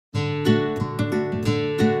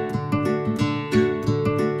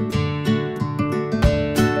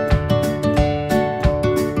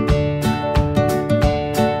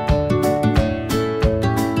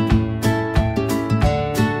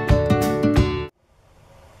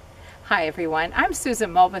Hi everyone, I'm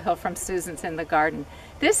Susan Mulvihill from Susan's in the Garden.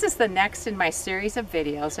 This is the next in my series of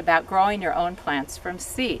videos about growing your own plants from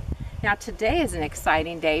seed. Now today is an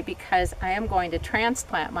exciting day because I am going to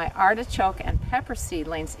transplant my artichoke and pepper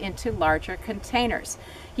seedlings into larger containers.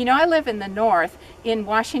 You know, I live in the north in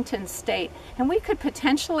Washington state, and we could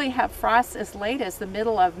potentially have frosts as late as the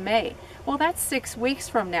middle of May. Well, that's 6 weeks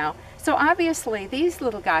from now. So obviously these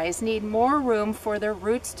little guys need more room for their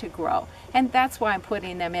roots to grow, and that's why I'm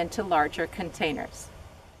putting them into larger containers.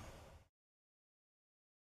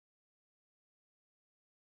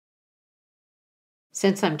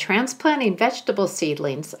 Since I'm transplanting vegetable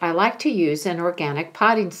seedlings, I like to use an organic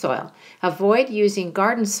potting soil. Avoid using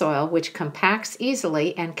garden soil, which compacts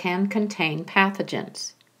easily and can contain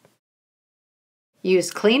pathogens. Use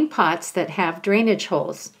clean pots that have drainage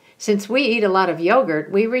holes. Since we eat a lot of yogurt,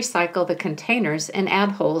 we recycle the containers and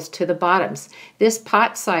add holes to the bottoms. This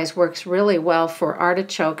pot size works really well for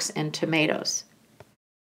artichokes and tomatoes.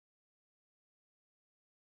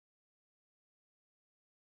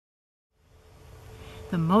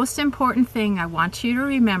 The most important thing I want you to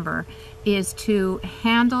remember is to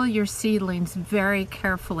handle your seedlings very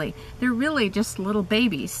carefully. They're really just little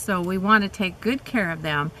babies, so we want to take good care of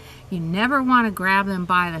them. You never want to grab them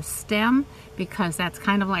by the stem because that's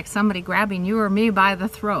kind of like somebody grabbing you or me by the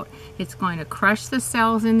throat. It's going to crush the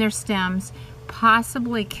cells in their stems,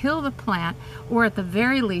 possibly kill the plant, or at the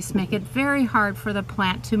very least make it very hard for the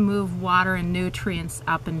plant to move water and nutrients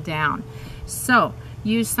up and down. So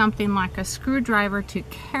use something like a screwdriver to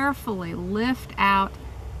carefully lift out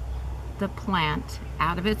the plant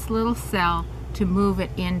out of its little cell to move it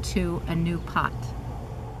into a new pot.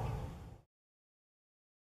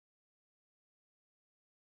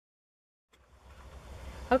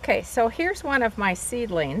 Okay, so here's one of my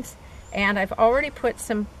seedlings, and I've already put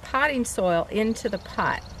some potting soil into the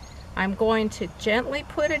pot. I'm going to gently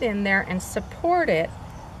put it in there and support it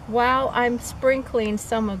while I'm sprinkling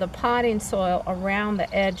some of the potting soil around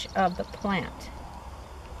the edge of the plant.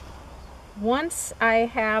 Once I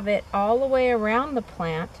have it all the way around the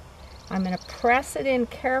plant, I'm going to press it in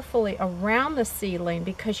carefully around the seedling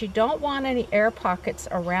because you don't want any air pockets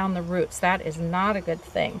around the roots. That is not a good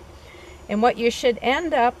thing. And what you should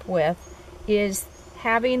end up with is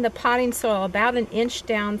having the potting soil about 1 inch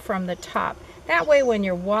down from the top. That way when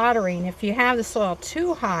you're watering, if you have the soil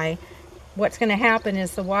too high, what's going to happen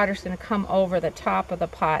is the water's going to come over the top of the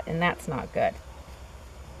pot, and that's not good.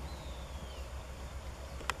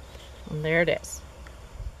 And there it is.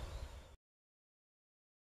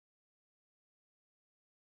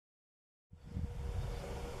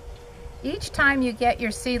 Each time you get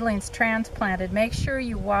your seedlings transplanted, make sure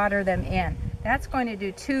you water them in. That's going to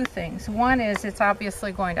do two things. One is it's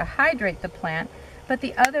obviously going to hydrate the plant, but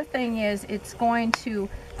the other thing is it's going to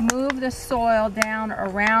move the soil down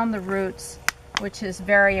around the roots, which is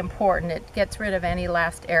very important. It gets rid of any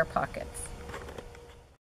last air pockets.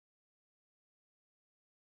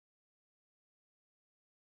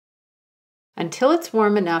 Until it's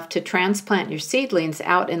warm enough to transplant your seedlings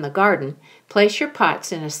out in the garden, place your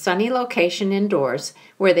pots in a sunny location indoors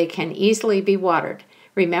where they can easily be watered.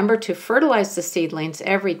 Remember to fertilize the seedlings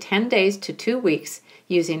every 10 days to 2 weeks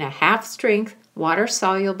using a half-strength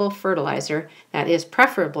water-soluble fertilizer that is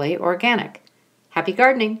preferably organic. Happy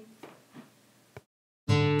gardening!